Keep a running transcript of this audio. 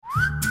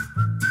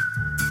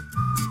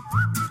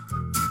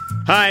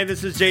Hi,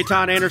 this is J.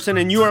 Todd Anderson,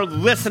 and you are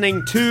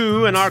listening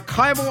to an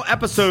archival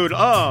episode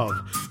of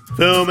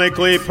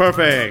Filmically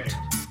Perfect.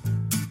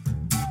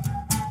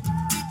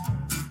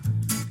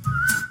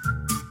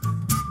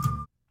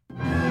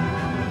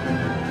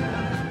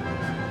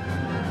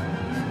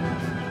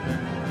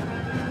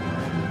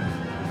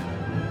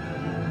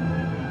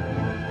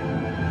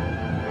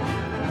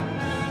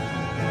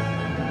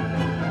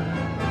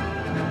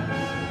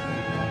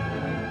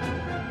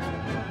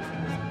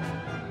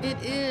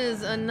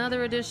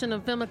 Another edition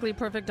of Filmically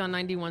Perfect on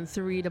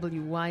 91.3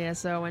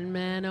 WYSO, and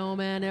man, oh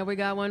man, have we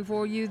got one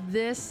for you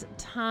this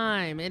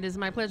time. It is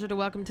my pleasure to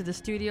welcome to the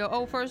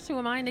studio, first, who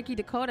am I, Nikki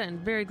Dakota, and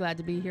very glad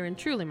to be here, and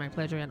truly my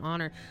pleasure and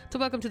honor to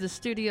welcome to the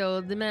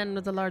studio the man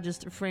with the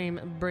largest frame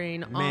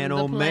brain on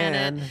the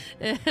planet.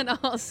 Man. And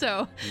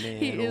also,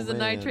 he is the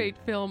nitrate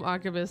film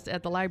archivist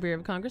at the Library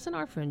of Congress, and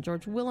our friend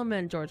George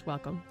Willeman. George,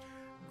 welcome.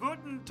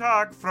 Guten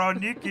Tag, Frau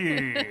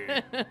Nikki.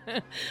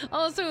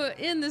 Also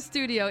in the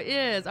studio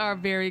is our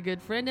very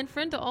good friend and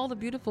friend to all the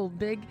beautiful,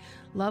 big,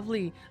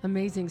 lovely,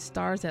 amazing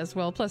stars as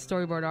well, plus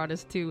storyboard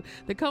artist too.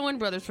 The Coen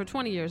brothers for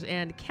 20 years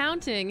and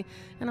counting,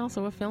 and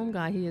also a film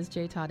guy. He is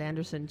J. Todd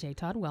Anderson. J.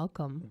 Todd,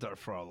 welcome. Der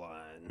Fräulein.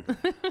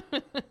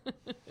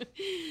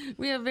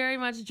 We have very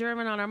much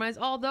German on our minds,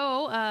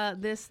 although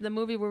the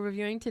movie we're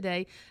reviewing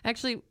today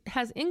actually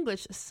has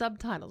English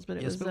subtitles.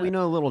 But we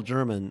know a little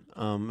German,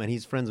 and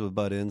he's friends with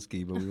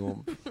Budinsky, but we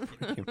won't.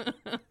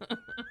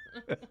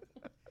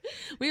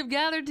 We have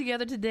gathered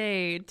together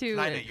today to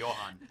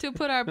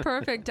put our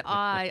perfect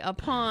eye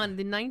upon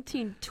the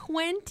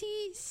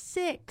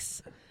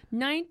 1926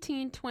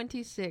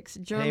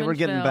 German Hey, we're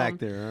getting film, back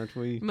there, aren't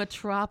we?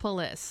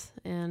 Metropolis.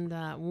 And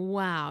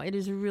wow, it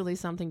is really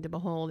something to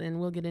behold, and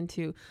we'll get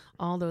into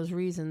all those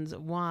reasons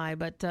why.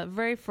 But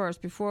very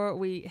first, before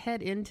we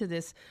head into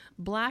this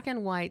black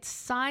and white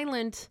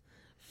silent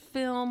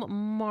film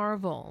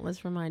marvel,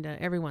 let's remind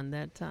everyone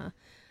that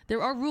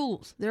there are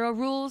rules. There are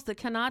rules that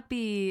cannot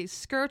be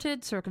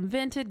skirted,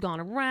 circumvented, gone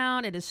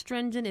around. It is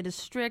stringent. It is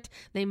strict.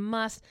 They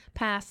must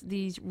pass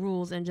these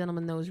rules. And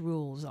gentlemen, those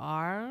rules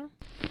are...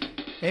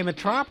 Hey,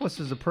 Metropolis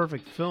is a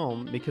perfect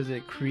film because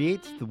it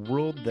creates the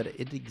world that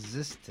it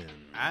exists in.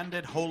 And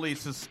it wholly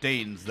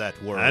sustains that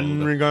world.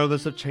 And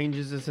regardless of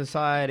changes in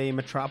society,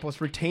 Metropolis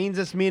retains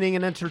its meaning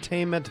and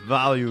entertainment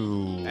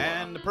value.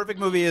 And the perfect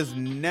movie is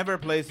never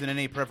placed in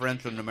any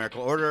preferential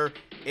numerical order.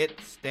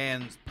 It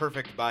stands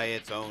perfect by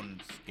its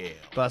own scale.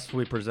 Thus,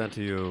 we present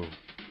to you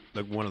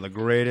one of the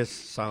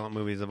greatest silent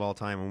movies of all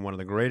time and one of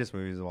the greatest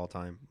movies of all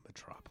time,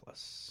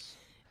 Metropolis.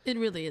 It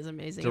really is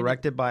amazing.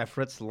 Directed by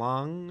Fritz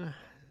Lang.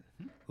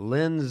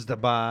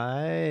 Lensed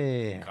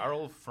by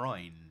Karl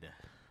Freund,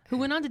 who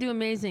went on to do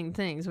amazing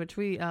things, which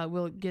we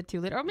will get to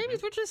later. Or maybe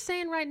we're just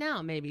saying right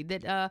now, maybe.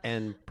 that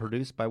and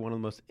produced by one of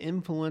the most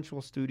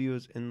influential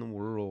studios in the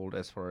world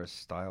as far as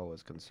style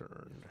is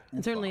concerned.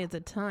 And certainly at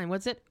the time.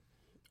 What's it?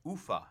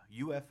 UFA,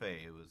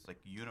 U-F-A. It was like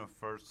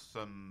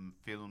Universum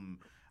Film...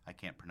 I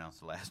can't pronounce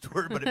the last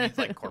word, but it means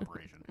like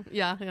corporation.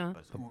 Yeah.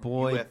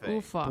 Boy,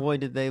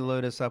 did they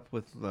load us up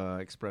with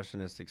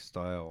expressionistic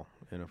style,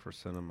 for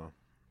cinema.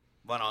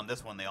 But on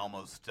this one, they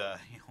almost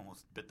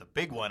bit the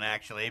big one,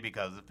 actually,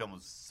 because the film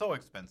was so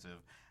expensive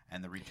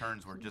and the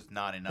returns were just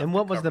not enough. And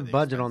what was the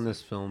budget on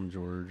this film,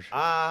 George?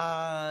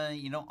 I'll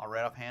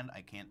right offhand,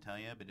 I can't tell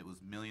you, but it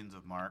was millions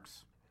of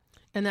marks.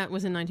 And that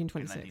was in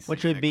 1926.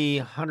 Which would be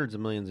hundreds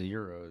of millions of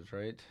euros,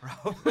 right?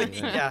 Probably,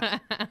 yeah.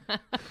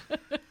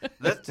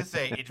 Let's just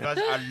say it was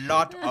a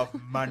lot of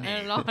money.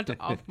 A lot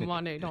of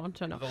money,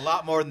 don't you know? It was a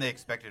lot more than they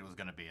expected it was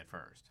going to be at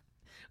first.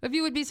 If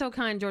you would be so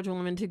kind, George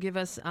Willeman, to give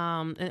us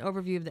an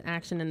overview of the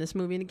action in this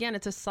movie. And again,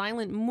 it's a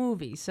silent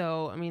movie,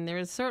 so, I mean, there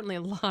is certainly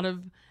a lot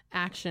of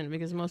action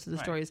because most of the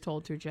story is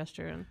told through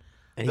gesture. And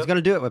he's going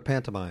to do it with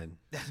pantomime.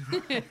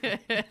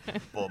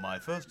 For my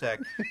first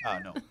act.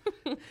 No.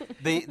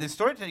 The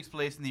story takes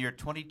place in the year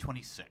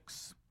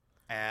 2026.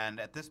 And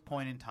at this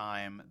point in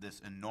time,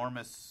 this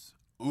enormous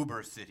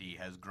uber city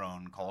has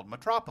grown called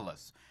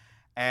Metropolis.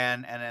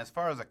 And as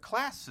far as a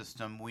class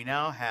system, we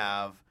now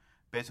have...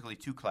 basically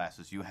two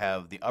classes. You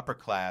have the upper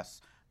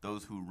class,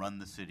 those who run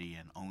the city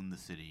and own the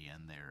city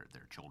and their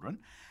children.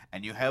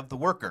 And you have the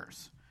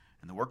workers.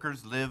 And the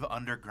workers live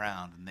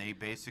underground, and they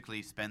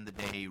basically spend the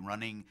day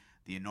running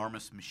the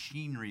enormous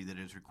machinery that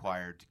is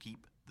required to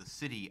keep the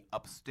city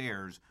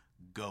upstairs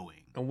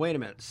going. Oh, wait a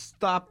minute.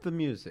 Stop the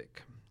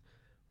music.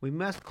 We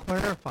must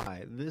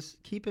clarify this.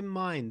 Keep in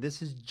mind,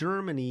 this is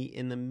Germany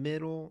in the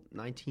middle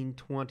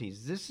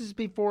 1920s. This is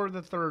before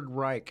the Third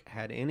Reich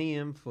had any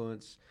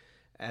influence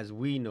as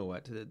we know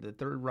it. The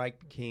Third Reich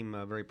became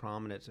very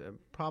prominent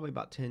probably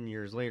about 10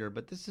 years later,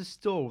 but this is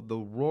still the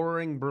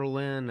roaring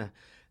Berlin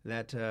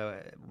that,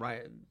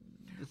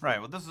 Right,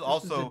 well, this is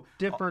also... a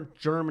different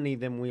Germany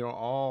than we are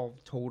all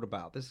told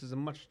about. This is a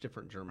much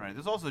different Germany. Right,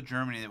 there's also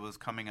Germany that was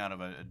coming out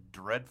of a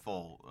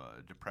dreadful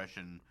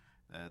depression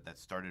that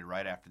started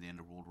right after the end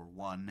of World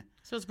War I.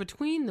 So it's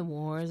between the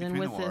wars. And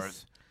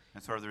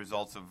sort of the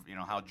results of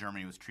how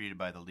Germany was treated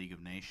by the League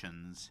of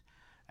Nations.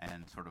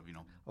 and sort of,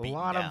 A beaten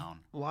lot down.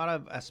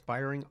 of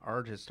aspiring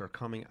artists are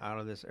coming out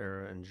of this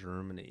era in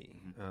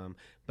Germany.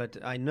 But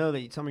I know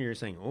that some of you are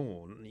saying,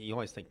 "Oh, you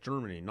always think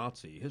Germany,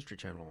 Nazi, History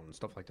Channel, and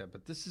stuff like that."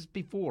 But this is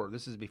before.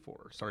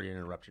 Sorry to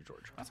interrupt you,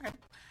 George. That's okay.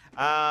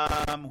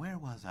 Where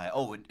was I?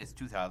 Oh, it's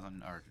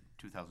 2000 or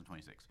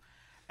 2026,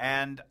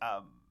 and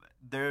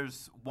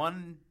there's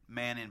one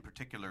man in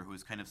particular who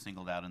is kind of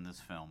singled out in this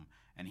film,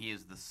 and he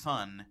is the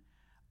son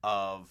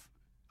of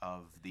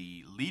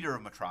the leader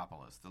of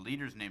Metropolis. The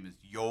leader's name is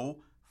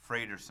Jo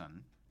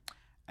Fredersen,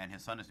 and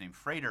his son is named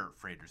Freder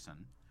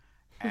Fredersen.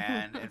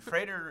 And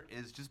Freder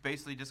is just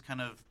basically just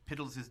kind of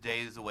piddles his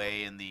days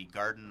away in the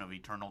Garden of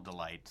Eternal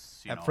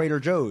Delights. At Frater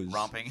Joe's.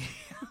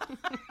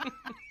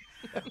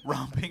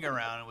 Romping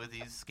around with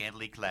these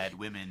scantily clad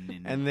women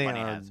in And they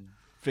funny are hats.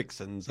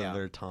 vixens of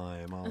their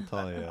time, I'll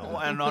tell you. Oh,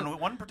 and on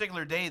one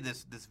particular day,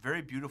 this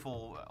very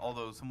beautiful,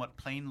 although somewhat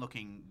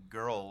plain-looking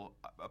girl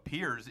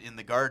appears in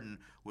the garden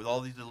with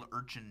all these little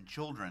urchin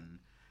children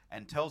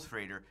and tells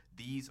Frater,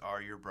 "These are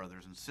your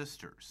brothers and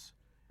sisters."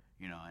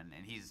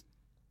 And he's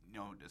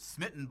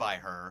smitten by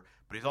her,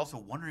 but he's also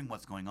wondering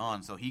what's going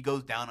on. So he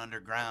goes down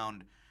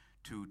underground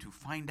to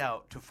find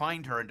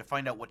her and to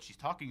find out what she's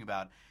talking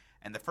about.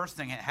 And the first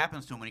thing that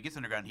happens to him when he gets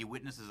underground, he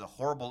witnesses a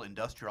horrible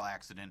industrial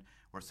accident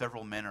where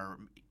several men are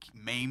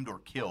maimed or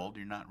killed.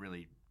 You're not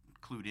really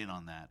clued in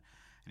on that.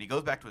 And he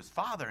goes back to his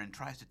father and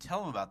tries to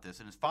tell him about this,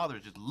 and his father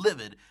is just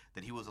livid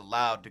that he was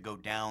allowed to go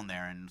down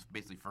there and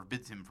basically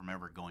forbids him from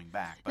ever going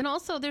back. And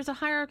also, there's a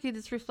hierarchy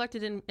that's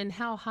reflected in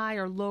how high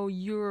or low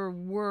your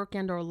work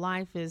and or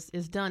life is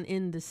done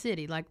in the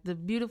city. Like the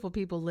beautiful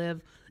people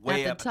live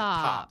way at up the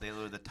top. They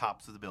live at the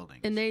tops of the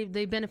buildings. And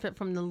they benefit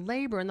from the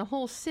labor, and the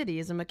whole city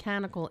is a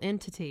mechanical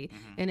entity,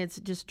 and it's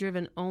just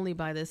driven only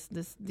by these poor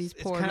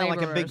It's kind of laborers.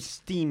 like a big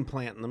steam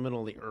plant in the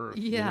middle of the earth.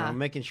 Yeah.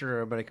 Making sure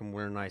everybody can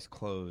wear nice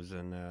clothes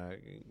and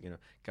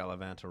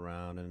gallivant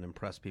around and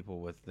impress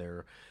people with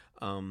their,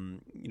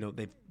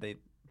 they.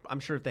 I'm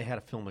sure if they had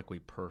a film like We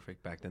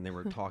Perfect back then, they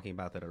were talking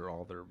about that at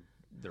all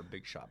their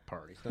big shot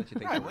parties, don't you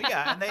think? Right, well,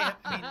 yeah, and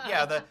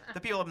the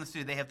people up in the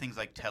city, they have things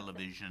like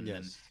television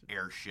and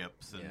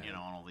airships and and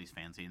all these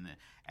fancy,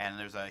 and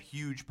there's a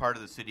huge part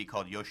of the city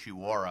called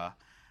Yoshiwara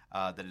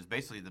that is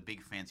basically the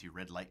big fancy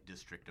red light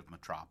district of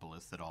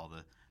Metropolis that all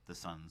the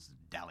sons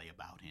dally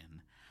about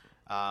in.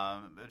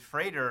 But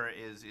Frater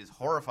is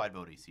horrified by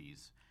what he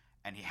sees,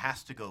 and he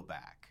has to go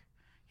back.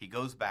 He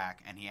goes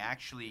back, and he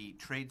actually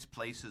trades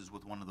places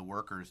with one of the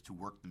workers to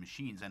work the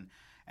machines,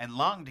 and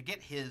long to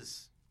get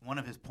one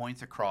of his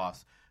points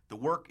across. The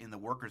work in the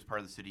workers'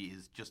 part of the city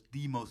is just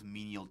the most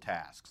menial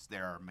tasks. They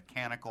are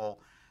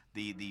mechanical.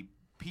 The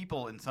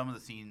people in some of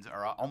the scenes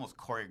are almost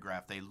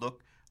choreographed. They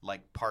look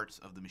like parts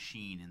of the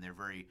machine, and they're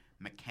very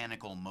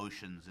mechanical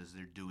motions as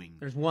they're doing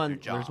There's their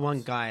jobs. There's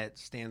one guy that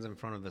stands in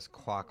front of this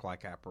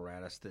clock-like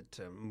apparatus that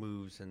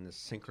moves in this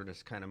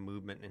synchronous kind of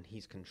movement, and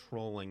he's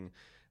controlling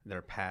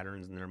their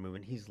patterns and their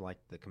movement. He's like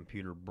the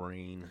computer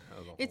brain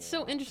of the It's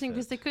whole so interesting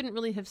because outfit. they couldn't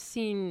really have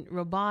seen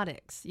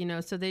robotics,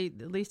 so they,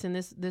 at least in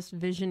this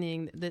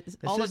visioning,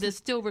 all of this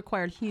still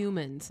required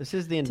humans. This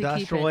is the keep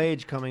industrial it-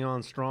 age coming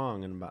on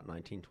strong in about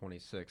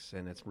 1926,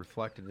 and it's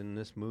reflected in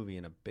this movie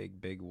in a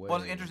big, big way.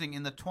 Well, it's interesting.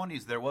 In the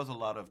 20s, there was a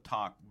lot of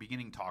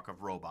beginning talk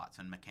of robots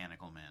and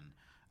mechanical men.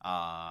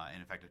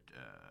 And in fact,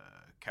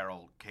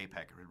 Carol Capek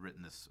had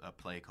written this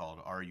play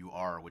called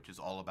R.U.R., which is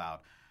all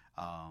about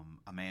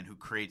a man who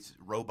creates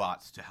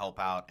robots to help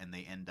out, and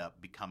they end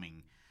up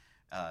becoming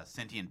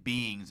sentient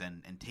beings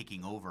and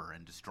taking over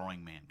and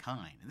destroying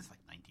mankind. And this is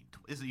like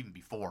this is even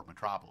before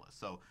Metropolis.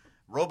 So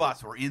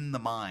robots were in the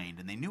mind,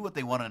 and they knew what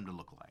they wanted them to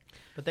look like.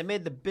 But they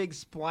made the big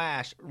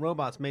splash.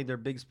 Robots made their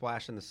big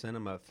splash in the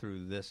cinema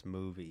through this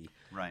movie.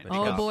 Right.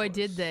 Oh Because- boy,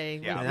 did they!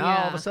 Yeah. And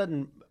all of a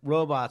sudden,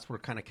 robots were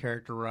kind of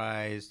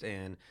characterized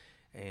and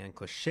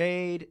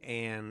cliched,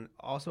 and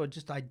also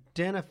just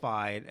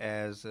identified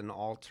as an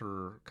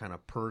alter kind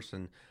of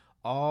person,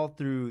 all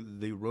through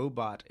the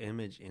robot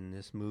image in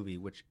this movie,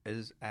 which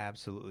is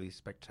absolutely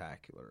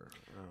spectacular.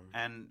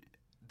 And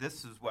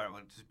this is where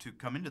to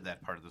come into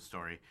that part of the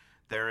story.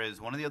 There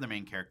is one of the other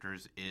main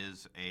characters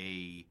is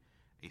a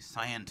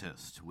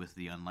scientist with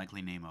the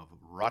unlikely name of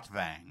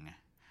Rotvang,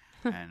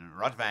 and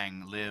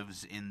Rotvang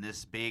lives in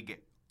this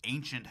big,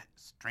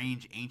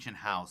 strange ancient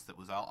house that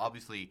was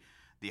obviously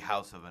the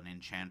house of an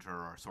enchanter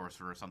or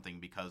sorcerer or something,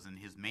 because in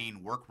his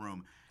main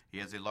workroom he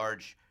has a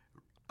large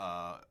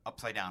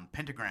upside-down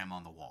pentagram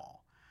on the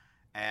wall.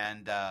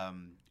 And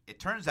it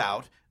turns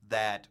out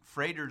that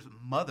Frater's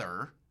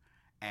mother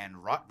and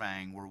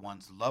Rotvang were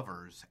once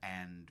lovers,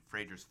 and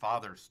Frater's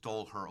father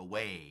stole her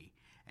away,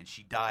 and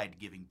she died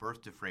giving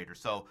birth to Frater.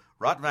 So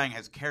Rotvang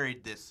has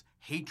carried this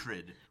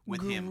hatred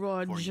with him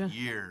for Grudge.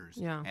 years.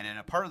 Yeah. And in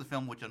a part of the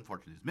film, which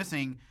unfortunately is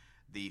missing,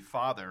 the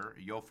father,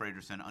 Jo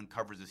Fredersen,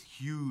 uncovers this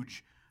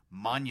huge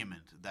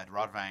monument that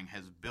Rotvang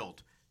has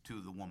built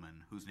to the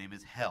woman, whose name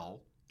is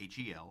Hel,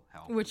 H-E-L,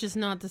 Hel. Which is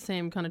not the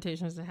same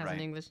connotation as it has Right.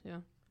 in English. Yeah.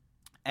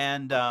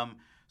 And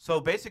so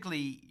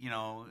basically,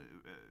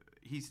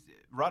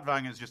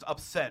 Rotvang is just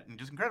upset and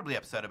just incredibly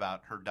upset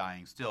about her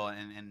dying still.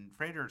 And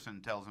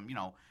Fredersen tells him,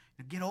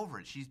 get over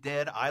it. She's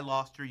dead. I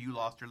lost her. You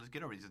lost her. Let's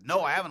get over it. He says,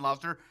 no, I haven't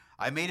lost her.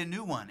 I made a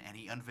new one. And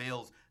he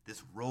unveils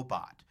this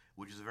robot,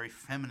 which is a very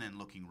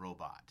feminine-looking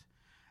robot.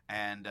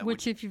 And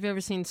which, if you've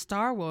ever seen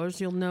Star Wars,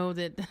 you'll know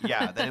that.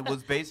 Yeah, that it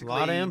was basically a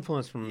lot of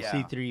influence from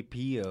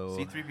C-3PO.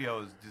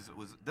 C-3PO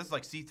this is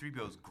like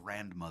C-3PO's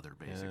grandmother,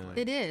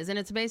 basically. It is, and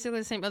it's basically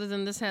the same. Other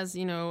than this has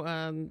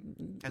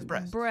has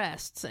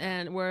breasts,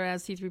 and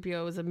whereas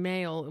C-3PO is a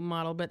male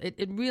model, but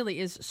it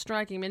really is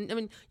striking. And I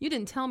mean, you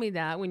didn't tell me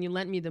that when you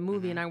lent me the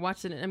movie, and I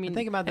watched it. I mean,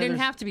 think about that. I didn't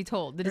have to be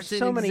told that it's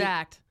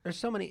exact. There's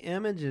so many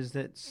images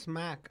that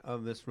smack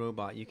of this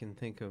robot. You can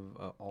think of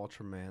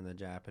Ultraman, the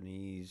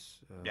Japanese.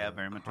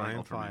 Very much.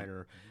 Crime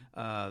Fighter,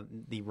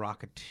 the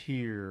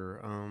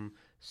Rocketeer,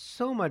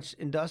 so much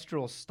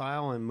industrial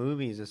style in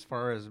movies as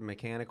far as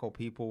mechanical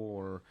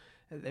people,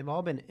 they've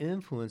all been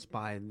influenced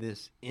by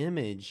this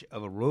image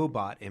of a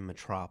robot in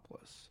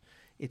Metropolis.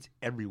 It's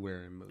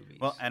everywhere in movies.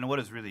 Well, and what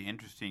is really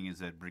interesting is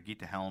that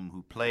Brigitte Helm,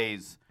 who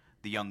plays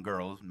the young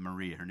girl,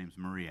 Maria, her name's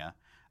Maria,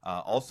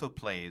 also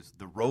plays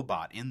the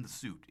robot in the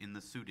suit. In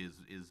the suit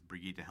is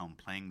Brigitte Helm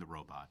playing the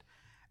robot.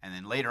 And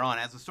then later on,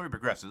 as the story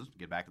progresses,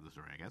 get back to the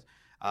story, I guess,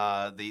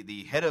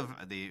 the head of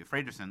the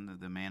Fredersen,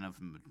 the man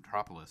of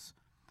Metropolis,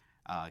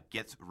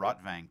 gets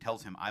Rotvang,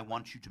 tells him, I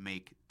want you to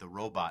make the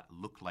robot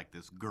look like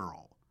this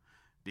girl.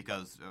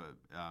 Because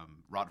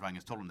Rotvang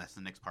has told him that's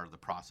the next part of the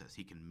process.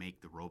 He can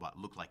make the robot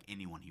look like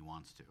anyone he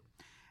wants to.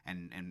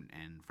 And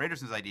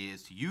Fredersen's idea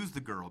is to use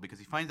the girl because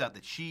he finds out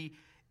that she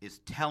is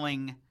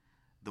telling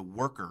the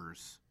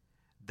workers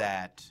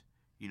that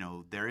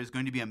there is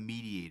going to be a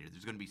mediator.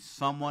 There's going to be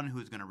someone who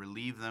is going to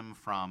relieve them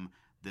from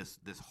this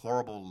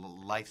horrible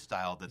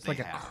lifestyle that they have.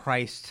 It's like a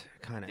Christ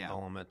kind of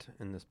element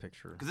in this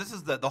picture. Because this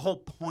is the whole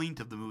point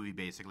of the movie,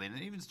 basically. And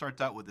it even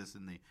starts out with this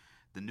in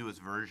the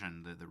newest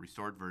version, the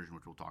restored version,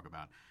 which we'll talk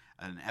about,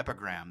 an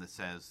epigram that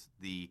says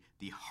the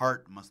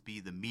heart must be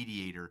the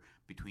mediator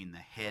between the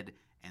head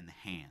and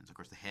the hands. Of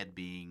course, the head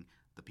being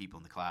the people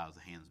in the clouds,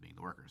 the hands being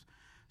the workers.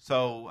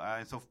 So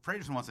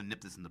Fredersen wants to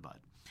nip this in the bud.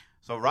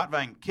 So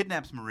Rotvang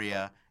kidnaps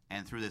Maria,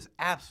 and through this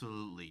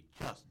absolutely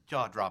just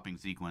jaw-dropping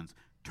sequence,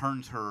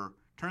 turns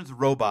the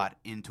robot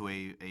into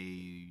a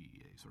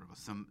sort of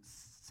a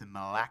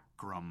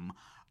simulacrum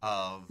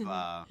of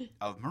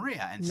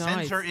Maria and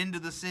sends her into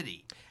the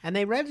city. And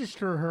they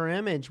register her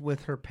image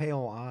with her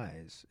pale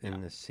eyes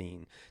in this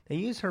scene. They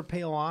use her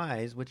pale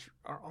eyes, which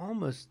are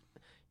almost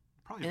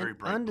probably very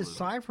bright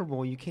undecipherable.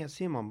 blue. You can't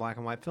see them on black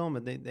and white film,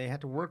 but they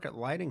had to work at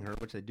lighting her,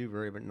 which they do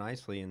very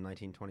nicely in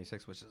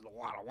 1926, which is a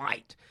lot of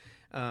light.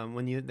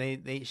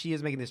 She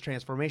is making this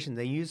transformation.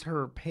 They use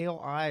her pale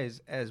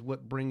eyes as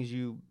what brings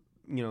you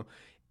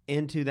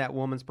into that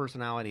woman's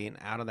personality and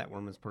out of that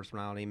woman's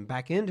personality and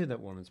back into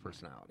that woman's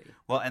personality.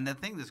 Well, and the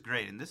thing that's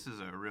great, and this is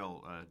a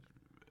real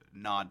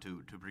nod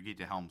to Brigitte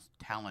Helm's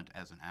talent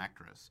as an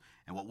actress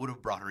and what would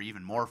have brought her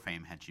even more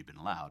fame had she been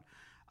allowed.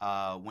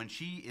 When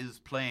she is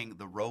playing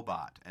the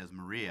robot as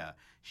Maria,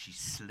 she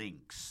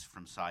slinks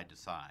from side to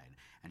side,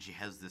 and she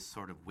has this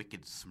sort of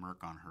wicked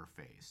smirk on her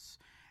face.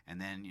 And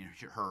then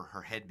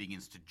her head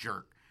begins to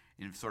jerk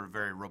in sort of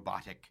very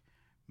robotic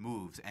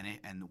moves.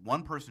 And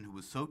one person who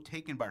was so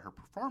taken by her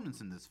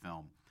performance in this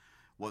film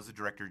was the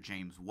director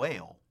James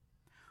Whale,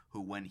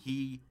 who, when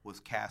he was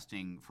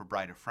casting for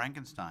Bride of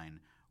Frankenstein,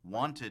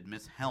 wanted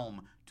Miss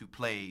Helm to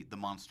play the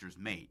monster's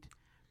mate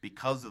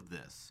because of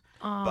this.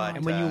 But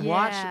and when you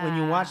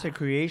watch the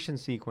creation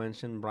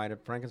sequence in Bride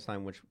of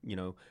Frankenstein, which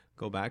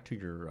go back to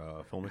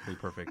your filmically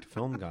perfect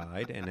film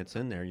guide, and it's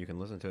in there. You can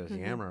listen to us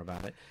yammer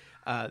about it.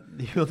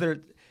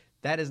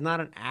 That is not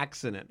an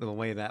accident. The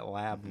way that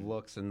lab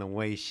looks and the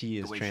way she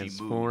is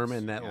transformed,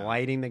 and that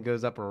lighting that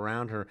goes up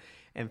around her.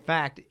 In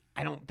fact,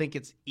 I don't think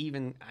it's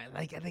even.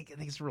 I think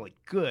it's really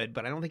good,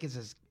 but I don't think it's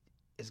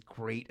as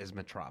great as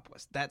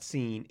Metropolis. That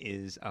scene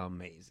is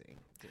amazing.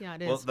 Yeah,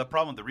 it is.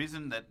 Well, the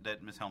reason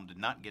that Miss Helm did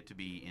not get to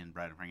be in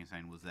Bride of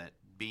Frankenstein was that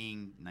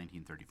being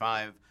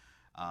 1935,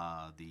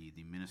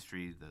 the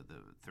Ministry, the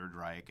Third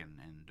Reich, and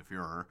the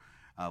Fuhrer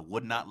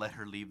would not let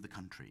her leave the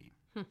country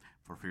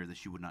for fear that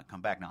she would not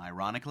come back. Now,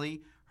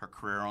 ironically, her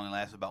career only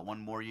lasted about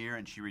one more year,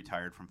 and she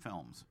retired from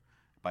films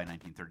by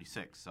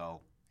 1936.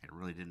 So it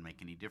really didn't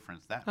make any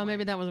difference that way.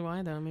 Maybe that was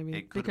why, though.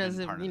 Maybe because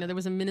there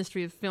was a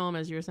Ministry of Film,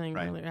 as you were saying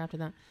earlier, after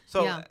that.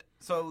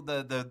 So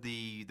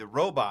the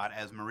robot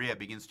as Maria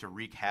begins to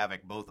wreak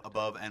havoc both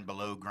above and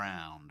below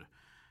ground,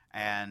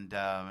 and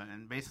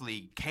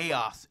basically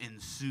chaos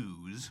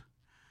ensues,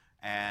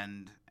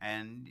 and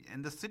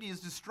the city is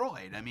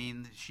destroyed. I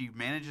mean, she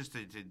manages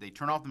they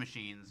turn off the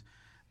machines.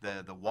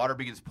 The water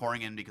begins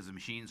pouring in because the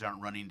machines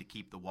aren't running to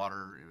keep the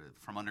water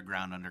from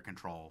underground under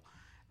control.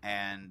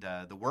 And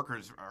the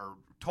workers are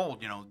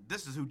told,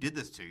 this is who did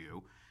this to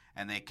you.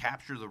 And they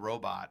capture the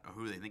robot,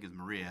 who they think is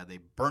Maria. They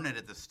burn it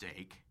at the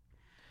stake.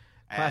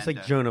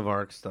 Classic Joan of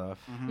Arc stuff.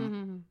 Mm-hmm.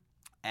 Mm-hmm.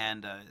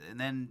 And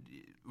then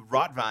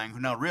Rotvang, who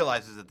now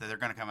realizes that they're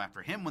going to come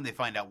after him when they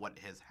find out what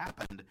has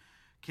happened,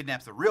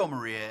 kidnaps the real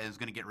Maria and is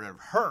going to get rid of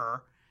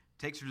her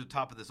takes her to the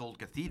top of this old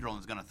cathedral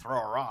and is going to throw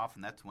her off,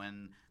 and that's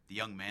when the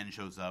young man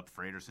shows up.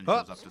 Fredersen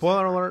shows up.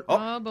 Spoiler alert.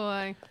 Oh,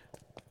 boy.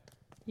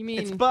 You mean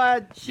It's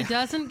Bud. she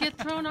doesn't get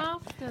thrown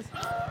off?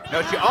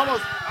 No, she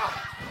almost...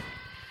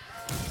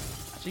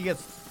 She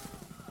gets...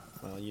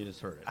 Well, you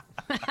just heard it.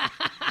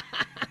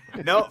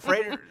 No,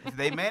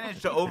 they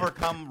manage to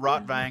overcome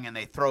Rotvang, and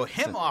they throw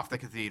him off the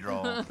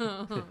cathedral.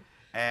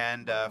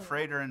 And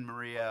Freder and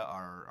Maria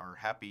are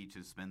happy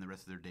to spend the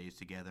rest of their days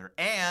together,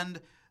 and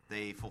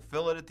they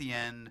fulfill it at the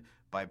end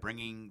by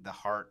bringing the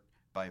heart,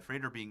 by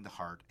Freder being the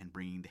heart and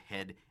bringing the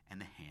head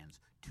and the hands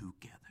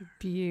together.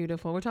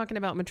 Beautiful. We're talking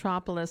about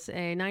Metropolis,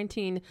 a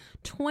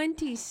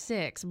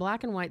 1926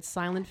 black and white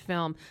silent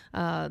film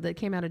that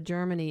came out of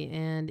Germany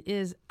and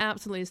is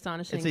absolutely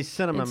astonishing. It's a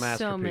cinema in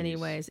masterpiece. so many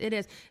ways. It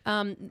is.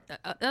 Other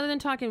than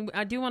talking,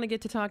 I do want to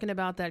get to talking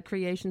about that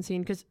creation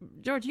scene because,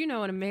 George, you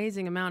know an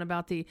amazing amount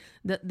about the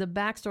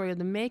backstory of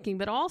the making,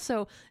 but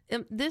also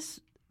this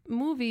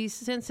movie,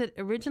 since it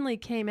originally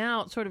came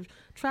out, sort of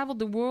traveled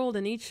the world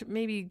in each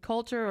maybe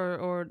culture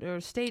or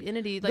state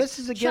entity. Like, this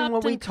is again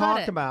what we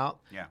talked about.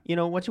 Yeah. You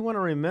know, what you want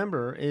to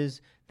remember is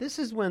this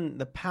is when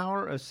the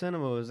power of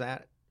cinema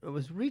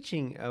was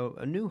reaching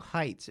a new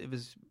heights. It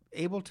was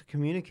able to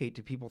communicate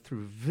to people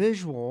through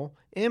visual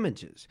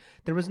images.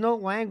 There was no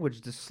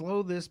language to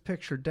slow this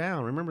picture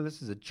down. Remember,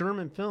 this is a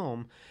German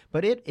film,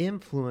 but it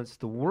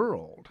influenced the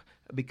world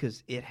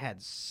because it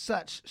had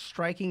such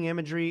striking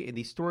imagery.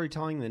 The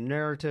storytelling, the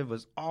narrative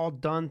was all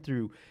done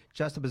through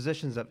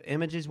juxtapositions of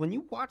images. When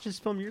you watch this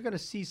film, you're going to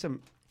see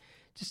some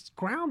just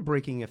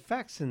groundbreaking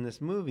effects in this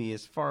movie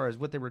as far as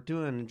what they were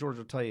doing. And George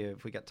will tell you,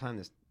 if we got time,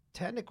 the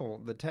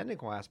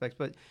technical aspects.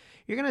 But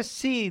you're going to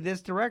see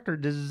this director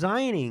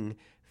designing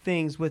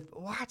things with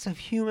lots of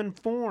human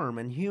form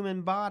and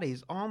human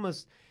bodies,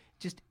 almost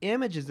just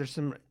images. There's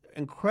some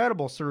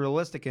incredible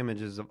surrealistic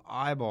images of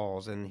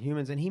eyeballs and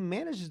humans, and he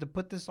manages to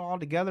put this all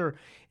together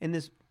in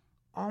this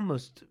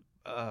almost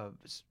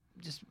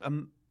just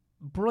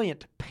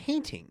brilliant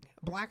painting,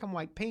 black and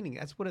white painting.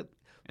 That's what it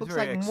looks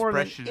like more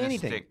than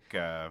anything.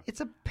 It's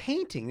a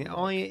painting.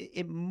 Only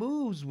it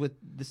moves with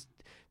this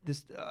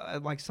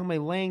like somebody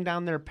laying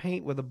down their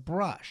paint with a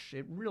brush.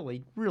 It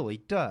really, really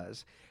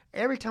does.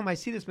 Every time I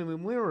see this movie,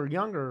 when we were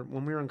younger,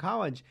 when we were in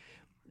college,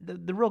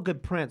 the real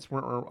good prints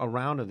weren't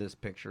around of this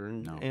picture,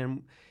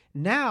 and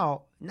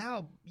now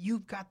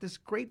you've got this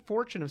great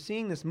fortune of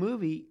seeing this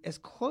movie as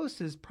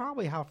close as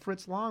probably how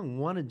Fritz Lang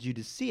wanted you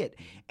to see it,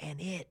 and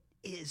it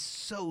is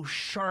so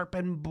sharp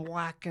and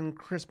black and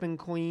crisp and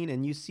clean,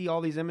 and you see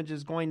all these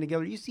images going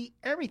together. You see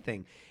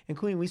everything,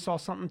 including we saw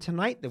something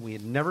tonight that we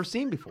had never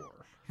seen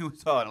before. You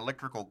saw an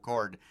electrical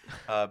cord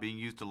being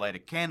used to light a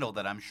candle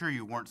that I'm sure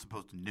you weren't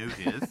supposed to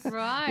notice.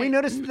 Right. We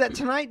noticed that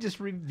tonight just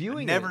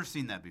reviewing it. Never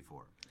seen that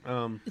before.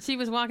 She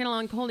was walking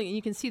along holding it, and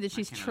you can see that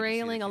she's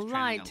trailing a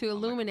light to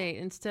illuminate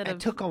instead of...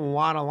 It took a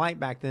lot of light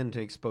back then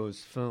to expose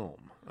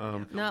film.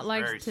 Not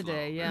like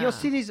today, slow. yeah. You'll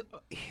see these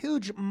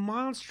huge,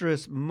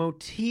 monstrous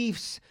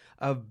motifs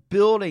of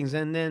buildings,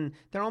 and then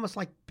they're almost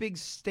like big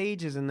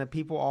stages, and the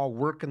people all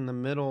work in the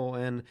middle,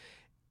 and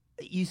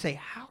you say,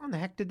 how in the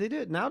heck did they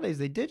do it? Nowadays,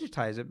 they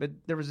digitize it, but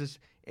there was this...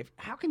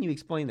 how can you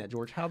explain that,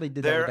 George? How they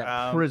did that with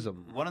that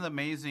prism? One of the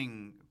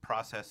amazing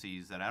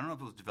processes that I don't know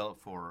if it was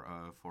developed for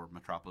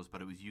Metropolis,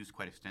 but it was used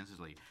quite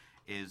extensively,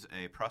 is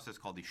a process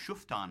called the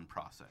Schuftan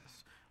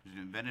process. It was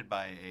invented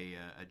by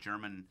a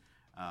German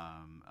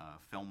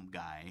film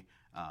guy,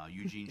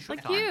 Eugene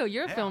Schuftan. Like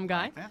you're a film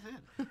guy. That's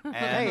it.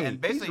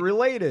 And basically, he's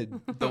related.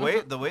 the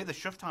way the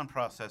Schuftan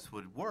process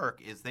would work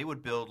is they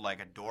would build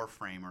like a door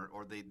frame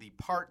or the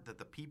part that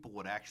the people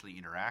would actually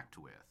interact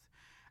with.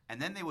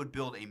 And then they would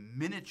build a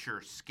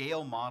miniature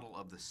scale model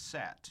of the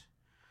set.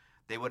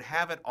 They would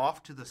have it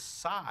off to the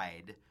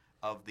side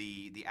of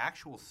the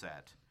actual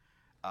set,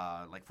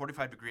 like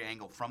 45-degree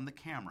angle from the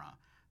camera.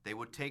 They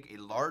would take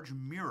a large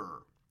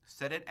mirror,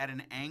 set it at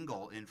an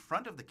angle in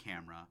front of the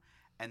camera,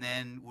 and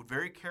then would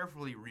very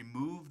carefully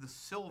remove the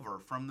silver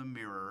from the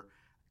mirror,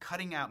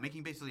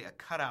 making basically a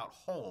cutout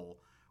hole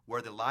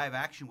where the live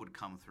action would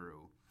come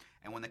through.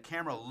 And when the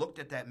camera looked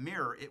at that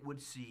mirror, it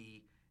would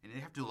see... And they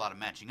have to do a lot of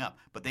matching up,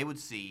 but they would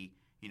see,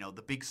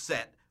 the big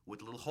set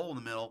with a little hole in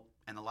the middle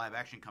and the live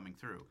action coming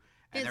through.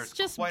 And It's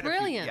just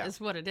brilliant is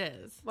what it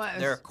is.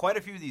 There are quite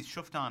a few of these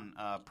Schuftan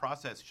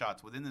process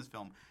shots within this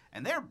film,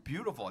 and they're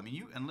beautiful. I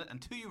mean,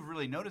 until you've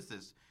really noticed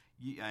this,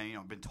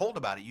 been told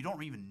about it, you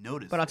don't even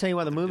notice. But I'll tell you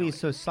why the movie is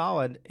so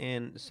solid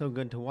and so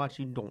good to watch.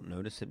 You don't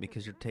notice it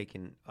because you're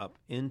taken up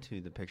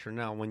into the picture.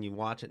 Now, when you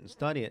watch it and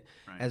study it,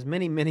 as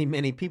many, many,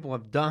 many people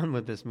have done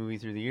with this movie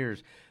through the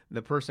years,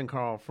 the person,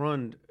 Karl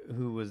Freund,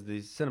 who was the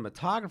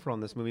cinematographer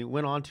on this movie,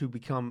 went on to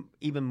become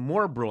even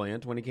more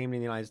brilliant when he came to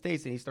the United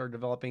States, and he started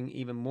developing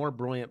even more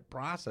brilliant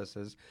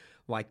processes,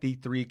 like the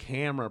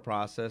 3-camera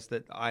process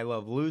that I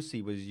Love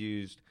Lucy was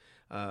used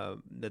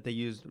that they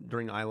used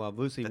during I Love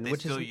Lucy, That they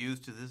which still is use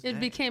to this day. It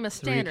became a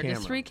standard, a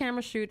camera.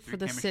 3-camera shoot for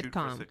the Three-camera shoot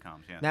sitcom. for sitcoms,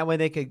 yeah. that way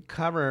they could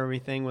cover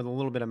everything with a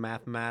little bit of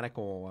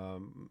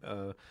mathematical.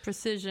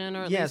 Precision,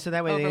 or at Yeah, least so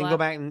that way they can overlap. go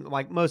back and,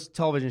 like most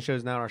television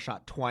shows now are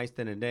shot twice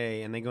in a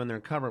day, and they go in there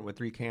and cover it with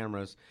 3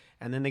 cameras,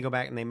 and then they go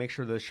back and they make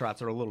sure those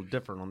shots are a little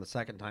different on the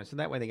second time. So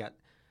that way they got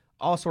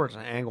all sorts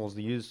of angles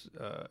to use,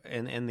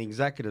 and the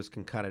executives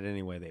can cut it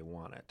any way they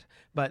want it.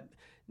 But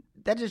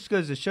that just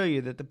goes to show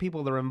you that the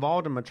people that are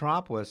involved in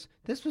Metropolis,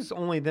 this was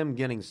only them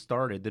getting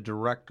started. The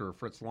director,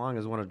 Fritz Lang,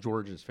 is one of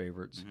George's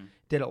favorites.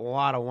 Did a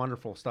lot of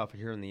wonderful stuff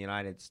here in the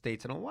United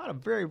States, and a lot of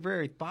very,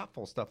 very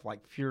thoughtful stuff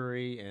like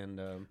Fury and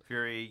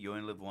Fury, You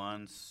Only Live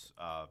Once,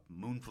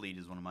 Moonfleet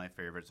is one of my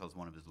favorites. That was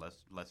one of his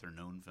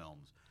lesser-known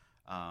films.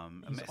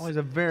 he's always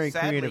a very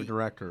sadly, creative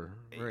director.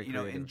 Very you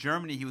know, creative. in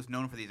Germany, he was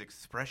known for these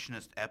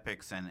expressionist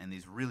epics and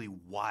these really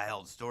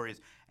wild stories,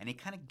 and he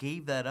kind of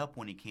gave that up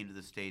when he came to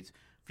the States,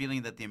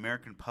 feeling that the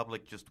American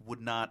public just would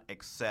not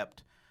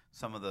accept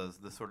some of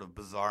the sort of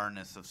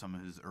bizarreness of some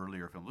of his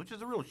earlier films, which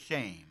is a real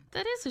shame.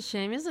 That is a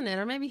shame, isn't it?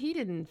 Or maybe he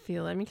didn't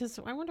feel it. I mean, because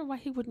I wonder why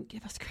he wouldn't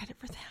give us credit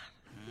for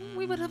that.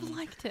 We would have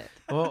liked it.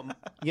 Well,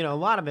 you know, a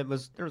lot of it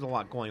was there was a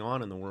lot going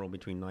on in the world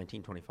between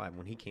 1925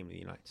 when he came to the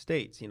United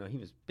States. You know, he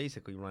was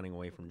basically running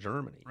away from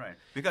Germany. Right,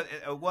 because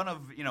one of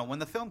when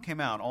the film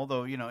came out,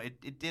 although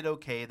it did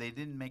okay,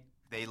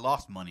 they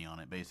lost money on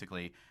it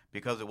basically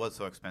because it was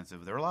so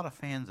expensive. There were a lot of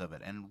fans of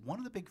it, and one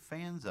of the big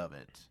fans of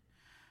it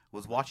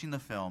was watching the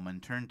film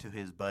and turned to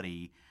his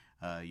buddy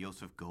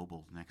Joseph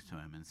Goebbels next to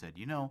him and said,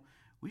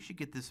 we should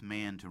get this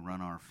man to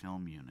run our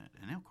film unit.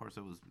 And of course,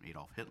 it was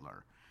Adolf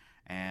Hitler.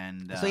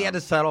 And So he had to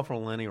settle for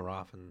Leni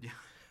Riefenstahl.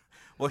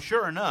 well,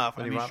 sure enough.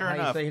 How do sure you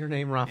enough. say her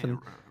name,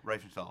 Riefenstahl?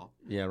 Riefenstahl.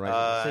 Yeah,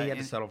 right. So he had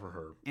to in- settle for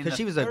her in because the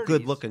she was a 30s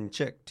good-looking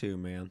chick too,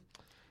 man.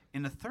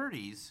 In the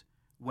 30s,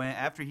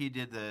 after he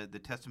did the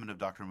Testament of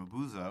Dr.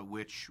 Mabuse,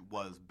 which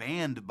was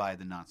banned by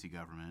the Nazi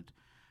government,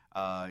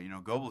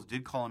 Goebbels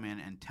did call him in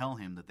and tell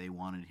him that they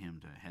wanted him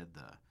to head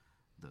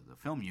the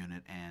film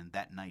unit, and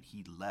that night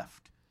he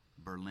left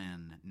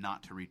Berlin,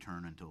 not to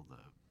return until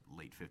the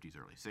late 50s,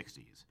 early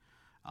 60s.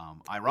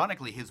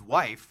 Ironically, his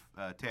wife,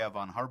 Thea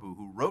von Harbu,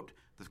 who wrote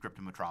the script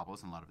of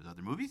Metropolis and a lot of his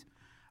other movies,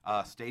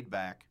 stayed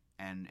back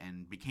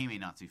and became a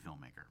Nazi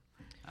filmmaker.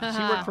 She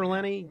worked for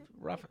Leni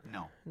Riefenstahl.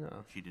 No,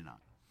 No. she did not.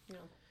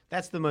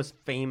 That's the most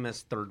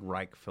famous Third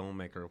Reich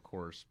filmmaker, of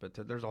course. But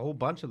there's a whole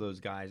bunch of those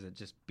guys that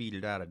just beat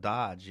it out of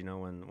Dodge,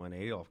 when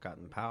Adolf got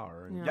in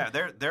power. And Yeah,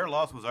 their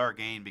loss was our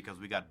gain because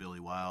we got Billy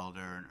Wilder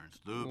and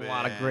Ernst Lubitsch. a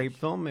lot of great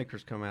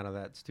filmmakers come out of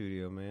that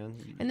studio, man.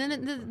 And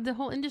then the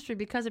whole industry,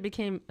 because it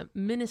became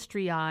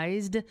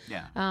ministryized,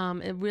 Yeah.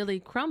 it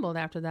really crumbled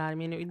after that. I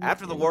mean,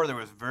 After the war, there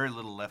was very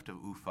little left of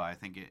UFA. I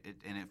think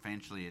and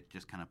eventually it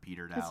just kind of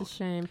petered It's out. a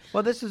shame.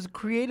 Well, this is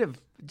creative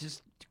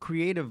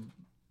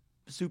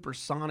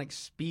supersonic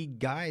speed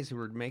guys who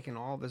were making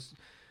all this.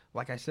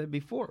 Like I said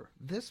before,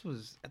 this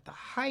was at the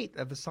height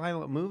of the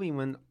silent movie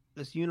when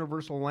this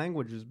universal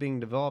language was being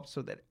developed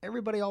so that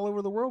everybody all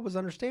over the world was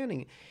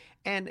understanding.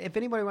 And if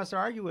anybody wants to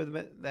argue with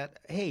me that,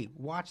 hey,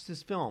 watch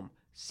this film,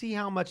 see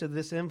how much of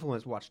this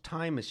influence, watch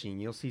Time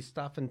Machine. You'll see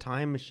stuff in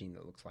Time Machine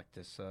that looks like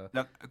this.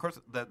 Now, of course,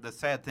 the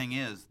sad thing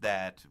is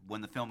that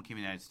when the film came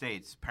to the United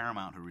States,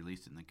 Paramount, who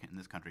released it in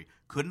this country,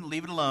 couldn't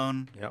leave it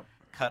alone. Yep.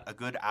 Cut a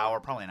good hour,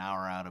 probably an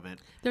hour out of it.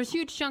 There's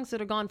huge chunks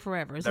that are gone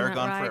forever. Isn't They're that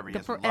gone right? forever.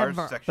 Yes, large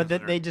Forever. sections But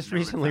that they are just never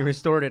recently found.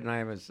 restored it, and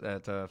I was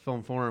at a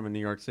film forum in New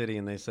York City,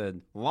 and they said,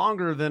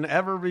 longer than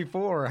ever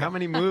before. How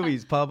many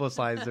movies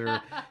publicized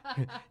their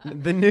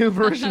the new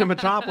version of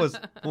Metropolis?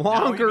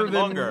 Longer even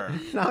than longer.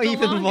 Now The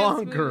even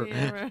longest longer. movie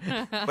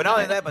ever. But not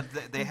only that, but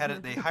they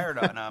hired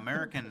an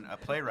American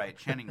playwright,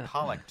 Channing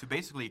Pollock, to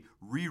basically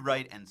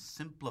rewrite and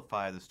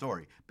simplify the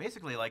story.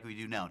 Basically, like we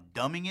do now,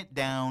 dumbing it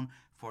down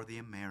for the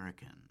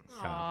Americans.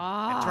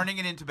 And turning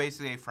it into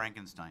basically a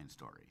Frankenstein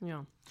story.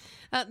 Yeah.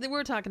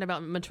 We're talking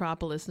about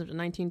Metropolis,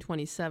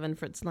 1927,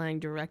 Fritz Lang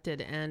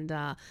directed, and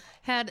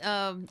had...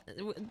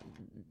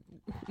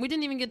 we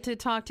didn't even get to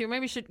talk to, or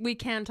maybe we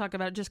can talk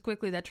about it just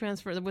quickly, that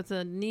transfer with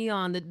the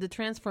neon, the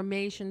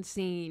transformation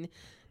scene.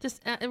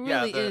 Just it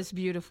really is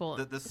beautiful.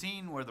 The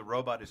scene where the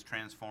robot is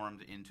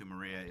transformed into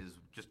Maria is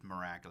just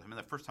miraculous. I mean,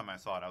 the first time I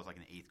saw it, I was like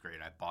in 8th grade.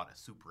 I bought a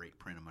Super 8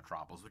 print of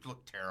Metropolis, which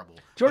looked terrible.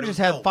 George but it has was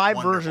had still 5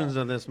 wonderful. versions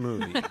of this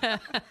movie.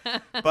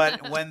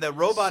 But when the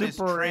robot is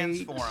Super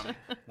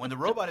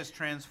 8.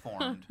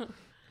 transformed,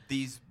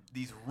 these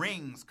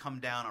rings come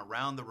down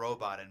around the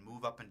robot and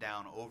move up and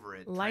down over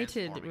it.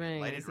 Lighted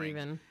transforming it. rings,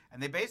 even.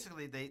 And they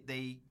basically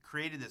they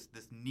created this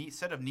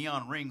set of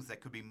neon rings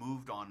that could be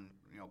moved on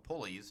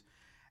pulleys,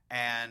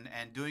 and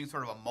doing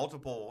sort of a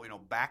multiple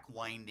back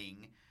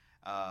winding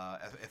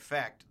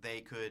effect.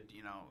 They could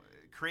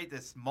create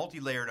this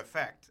multi-layered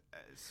effect.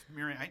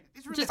 Smearing,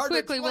 it's really Just hard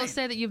quickly, to we'll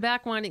explain. say that you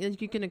back winding,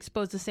 and you can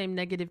expose the same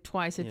negative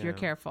twice if you're Yeah.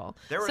 careful.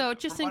 There were- So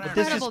just from what I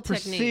This is incredible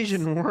techniques.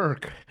 precision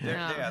work.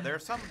 Yeah. There are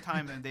some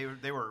times and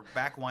they were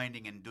back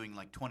winding and doing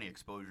like 20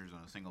 exposures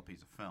on a single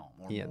piece of film.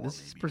 Or Yeah, more, this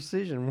is maybe.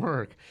 precision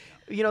work.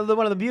 You know,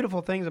 one of the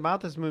beautiful things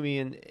about this movie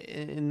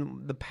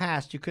in the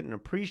past, you couldn't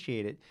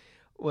appreciate it,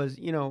 was,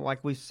 you know,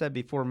 like we said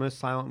before, most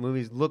silent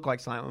movies look like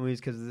silent movies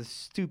because of this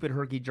stupid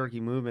herky-jerky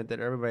movement that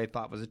everybody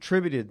thought was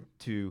attributed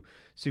to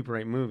Super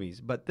 8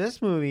 movies. But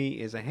this movie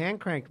is a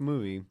hand-cranked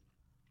movie,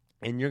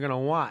 and you're going to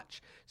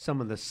watch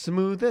some of the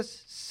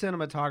smoothest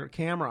cinematography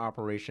camera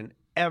operation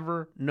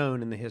ever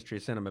known in the history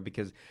of cinema,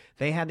 because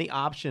they had the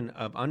option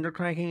of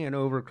undercranking and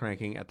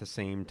overcranking at the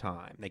same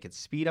time. They could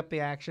speed up the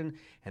action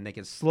and they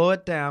could slow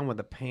it down with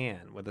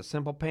a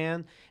simple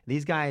pan.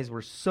 These guys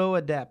were so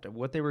adept at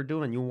what they were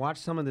doing. You watch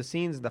some of the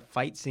scenes, the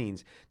fight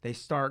scenes, they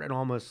start in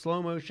almost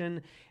slow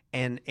motion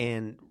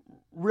and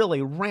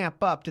really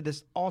ramp up to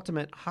this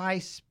ultimate high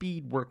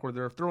speed work where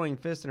they're throwing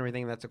fists and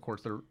everything. That's, of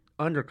course, they're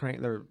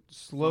undercrank. They're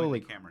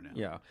slowly, the camera down.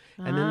 yeah,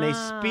 and then they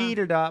speed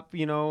it up,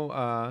 you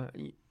know,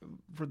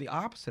 for the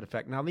opposite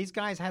effect. Now, these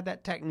guys had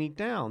that technique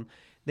down.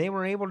 They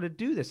were able to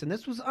do this, and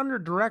this was under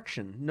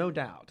direction, no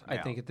doubt, I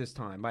Yeah. think, at this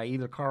time, by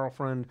either Carl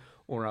Friend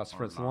or else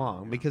Fritz Long,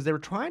 Long, yeah. because they were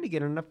trying to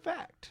get an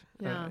effect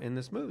Yeah. in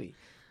this movie.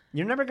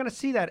 You're never going to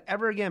see that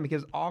ever again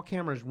because all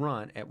cameras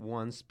run at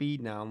one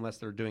speed now unless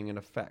they're doing an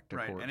effect, of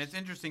Right, course. and it's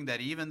interesting that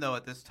even though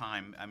at this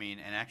time, I mean,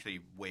 and actually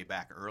way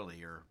back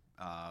earlier,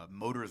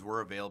 motors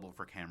were available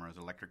for cameras,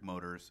 electric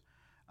motors,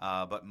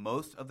 but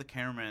most of the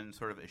cameramen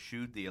sort of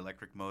eschewed the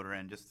electric motor,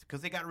 and just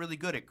because they got really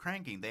good at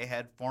cranking, they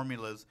had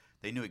formulas.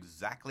 They knew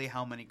exactly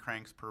how many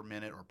cranks per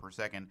minute or per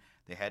second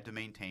they had to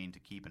maintain to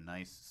keep a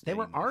nice. They steady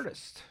were motion.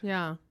 artists.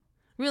 Yeah.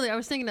 Really, I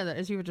was thinking of that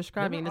as you were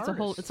describing. were It's a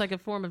whole. artists. It's like a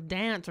form of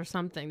dance or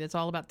something. That's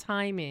all about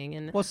timing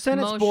and Well,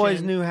 Senate's motion.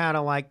 boys knew how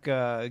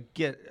to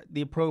get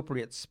the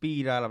appropriate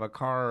speed out of a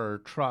car or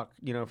truck,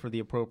 you know, for the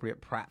appropriate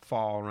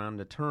pratfall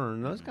around a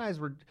turn. Those guys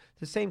were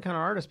the same kind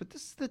of artists, but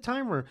this is the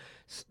time where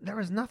there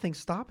was nothing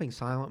stopping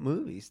silent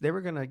movies. They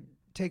were going to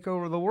take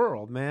over the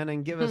world, man,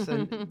 and give us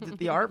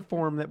the art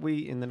form that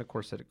we. And then, of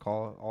course, it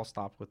all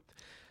stopped with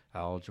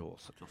Al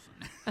Jules.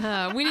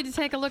 We need to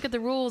take a look at the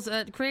rules.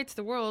 It creates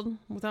the world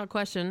without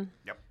question.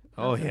 Yep.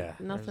 Oh yeah,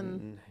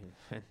 Nothing.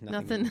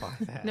 nothing. about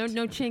that. No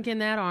chink in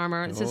that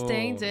armor. It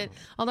sustains No. it.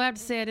 Although I have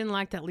to say, I didn't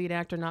like that lead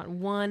actor, not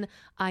one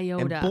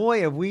iota. And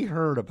boy, have we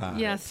heard about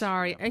Yeah, it.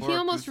 sorry. Yeah, He poor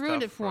almost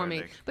ruined Gustav it for me.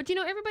 Freudig. But you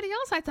know, everybody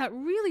else I thought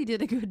really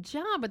did a good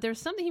job. But there's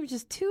something, he was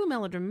just too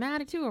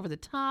melodramatic, too over the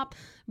top.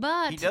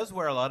 But He does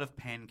wear a lot of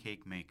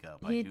pancake makeup.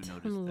 I he do did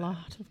notice a that.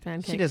 lot of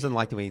pancakes. She doesn't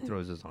like the way he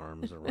throws his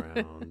arms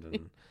around.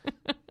 And,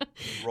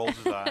 He rolls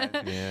his eyes.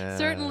 yeah.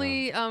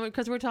 Certainly,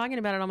 because we're talking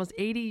about it almost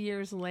 80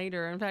 years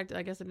later. In fact,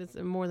 I guess it is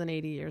more than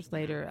 80 years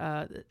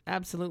later.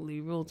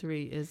 Absolutely, Rule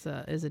 3 is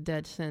a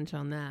dead cinch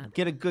on that.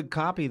 Get a good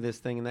copy of this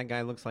thing, and that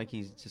guy looks like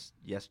he's just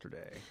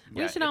yesterday.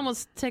 We should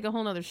almost take a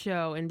whole nother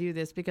show and do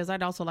this, because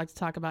I'd also like to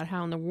talk about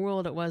how in the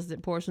world it was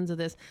that portions of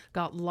this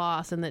got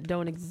lost and that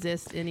don't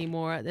exist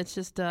anymore. It's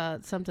just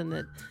something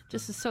that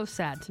just is so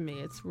sad to me.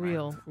 It's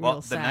real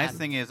Well, sad. the nice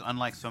thing is,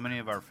 unlike so many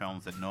of our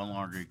films that no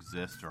longer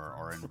exist or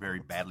are in very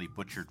badly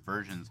butchered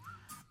versions,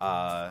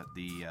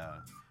 the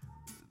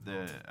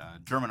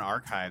German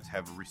archives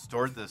have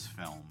restored this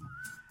film,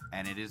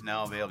 and it is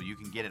now available. You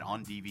can get it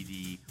on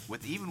DVD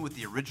even with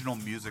the original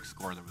music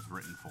score that was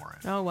written for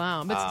it. Oh,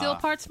 wow. But still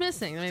parts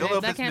missing. I mean,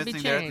 Still, that it's can't be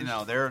missing changed.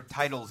 there are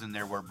titles in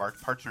there where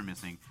parts are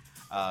missing,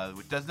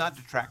 which does not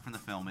detract from the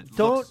film. It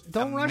Don't looks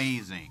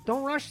amazing.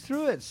 Don't rush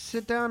through it.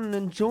 Sit down and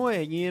enjoy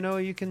it. You know,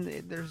 you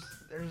can. There's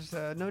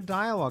no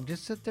dialogue.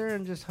 Just sit there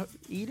and just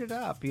eat it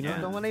up. You know,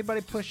 Yeah. don't let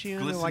anybody push you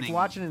into like Glistening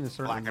watching it in a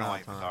certain black and amount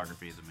white of time.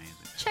 photography is amazing.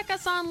 Check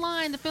us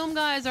online. The Film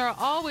Guys are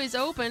always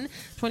open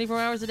 24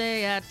 hours a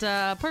day at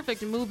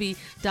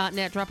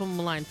perfectmovie.net. Drop them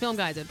a line. Film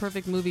Guys at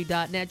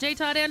perfectmovie.net. J.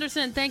 Todd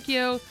Anderson, thank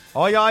you.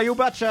 Oh yeah, you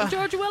betcha.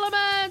 George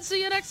Williman,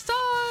 see you next time.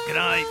 Good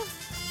night.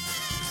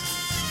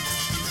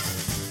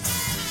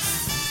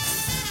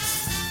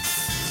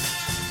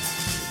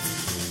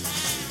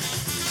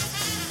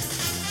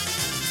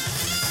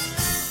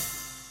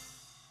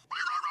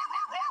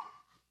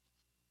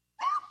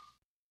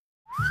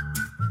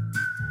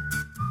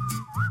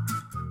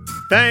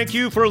 Thank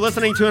you for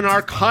listening to an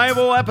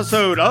archival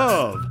episode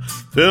of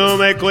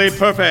Filmically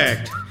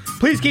Perfect.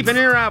 Please keep an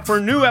ear out for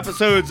new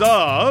episodes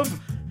of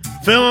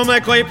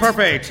Filmically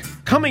Perfect,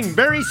 coming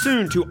very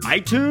soon to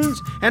iTunes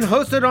and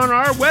hosted on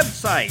our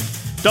website,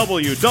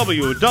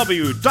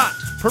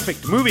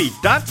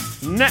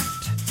 www.perfectmovie.net.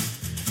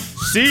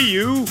 See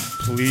you,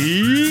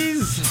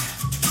 please.